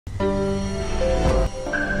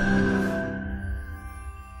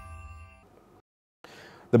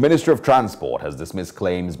The Ministry of Transport has dismissed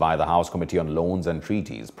claims by the House Committee on Loans and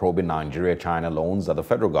Treaties probing Nigeria-China loans that the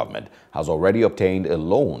federal government has already obtained a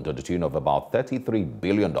loan to the tune of about $33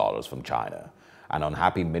 billion from China. An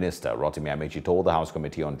unhappy minister, Rotimi Amaechi, told the House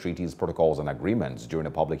Committee on Treaties, Protocols and Agreements during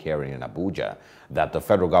a public hearing in Abuja that the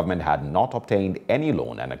federal government had not obtained any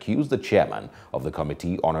loan and accused the chairman of the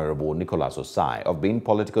committee, Honorable Nicholas Osai, of being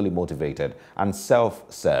politically motivated and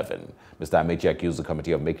self-serving. Mr. Amaechi accused the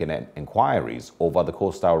committee of making inquiries over the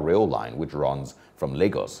coastal rail line which runs from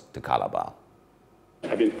Lagos to Calabar.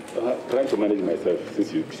 I've been trying to manage myself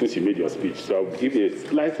since you made your speech, so I'll give a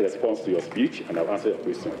slight response to your speech and I'll answer your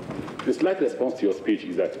question. The slight response to your speech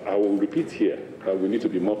is that I will repeat here that we need to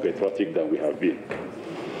be more patriotic than we have been.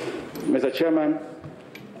 Mr. Chairman.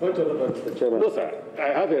 Mr. Chairman. No, sir.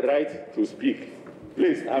 I have a right to speak.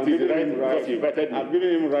 Please, I've given him right. I've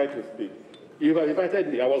given him right to speak. You have invited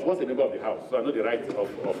me. I was once a member of the House, so I know the right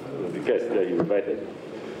of the guest that you invited.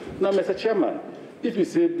 Now, Mr. Chairman, if you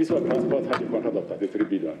say Minister of Transport had a contract of $33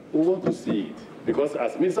 billion, we want to see it. Because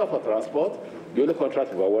as Minister for Transport, the only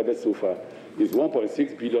contract we've awarded so far is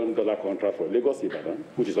 $1.6 billion contract for lagos-ibadan,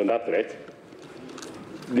 which is under threat.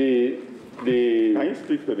 Can you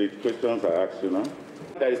speak to the questions I asked you now?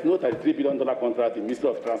 There is no $33 billion contract in Minister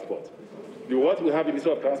of Transport. What we have in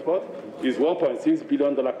Minister of Transport is $1.6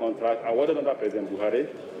 billion contract awarded under President Buhari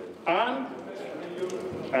and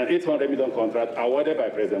an $800 million contract awarded by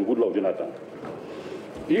President Goodluck Jonathan.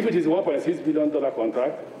 If it is $1.6 billion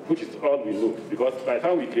contract, which is all we know, because by the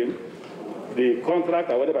time we came, the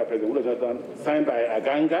contract awarded by President Goodluck Jonathan, signed by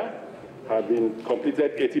Aganga, had been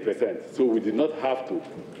completed 80%. So we did not have to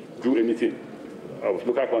do anything of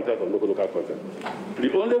local content or local content.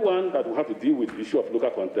 The only one that we have to deal with the issue of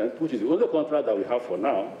local content, which is the only contract that we have for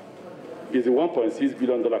now, is the $1.6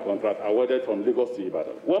 billion contract awarded from Lagos to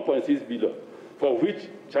Ibadan. $1.6 billion, for which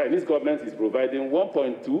Chinese government is providing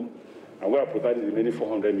 1.2, and we are providing the remaining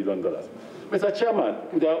 $400 million. Mr. Chairman,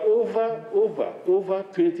 there are over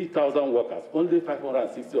 20,000 workers. Only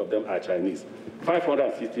 560 of them are Chinese.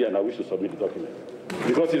 560, and I wish to submit the document.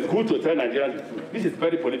 Because it's good to tell Nigerians the truth. This is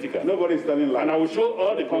very political. Nobody is telling lies. And I will show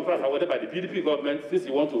all the contracts awarded by the PDP government since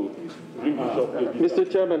you want to bring this up. Mr.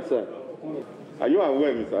 Chairman, sir. Are you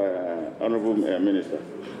aware, Mr. Honorable Minister,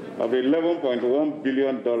 of the $11.1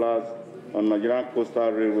 billion on Nigerian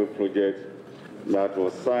Coastal Railway project that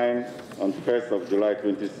was signed on 1st of July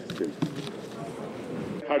 2016?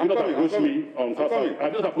 Have you not approached me on South South?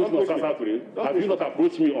 Have you not approached me on South South Rail? Have you not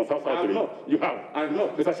approached me on South South Rail? You have. I have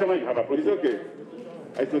not. Mr. Chairman, you have approached me. It's okay.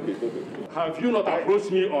 It's okay. It's okay. Have you not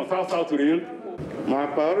approached me on South South Rail? My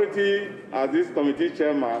priority as this committee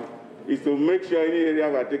chairman is to make sure any area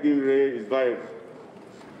we are taking rail is viable,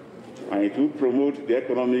 and it will promote the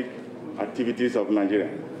economic activities of Nigeria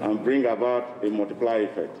and bring about a multiplier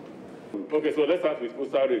effect. Okay, so let's start with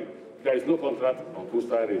coastal rail. There is no contract on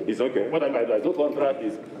coastal rail. It's okay. What I mean by there is no contract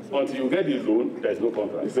is until you get the loan, there is no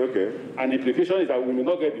contract. It's okay. And the implication is that we may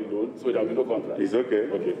not get the loan, so there will be no contract. It's okay.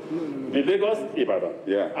 Okay. The Lagos-Ibadan.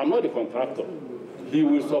 Yeah. I'm not the contractor. He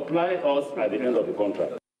will supply us at the end of the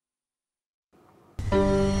contract.